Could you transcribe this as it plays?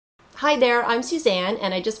Hi there, I'm Suzanne,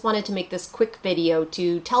 and I just wanted to make this quick video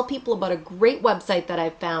to tell people about a great website that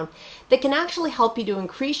I've found that can actually help you to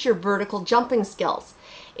increase your vertical jumping skills.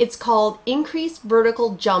 It's called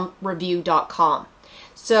IncreaseVerticalJumpReview.com.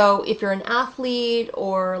 So if you're an athlete,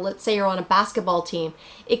 or let's say you're on a basketball team,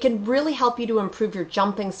 it can really help you to improve your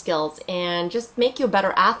jumping skills and just make you a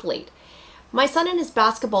better athlete. My son and his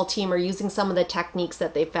basketball team are using some of the techniques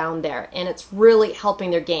that they found there, and it's really helping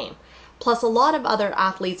their game. Plus, a lot of other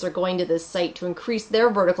athletes are going to this site to increase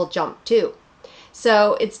their vertical jump too.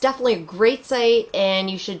 So it's definitely a great site,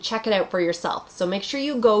 and you should check it out for yourself. So make sure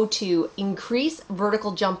you go to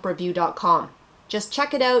IncreaseVerticalJumpReview.com. Just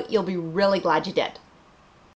check it out. You'll be really glad you did.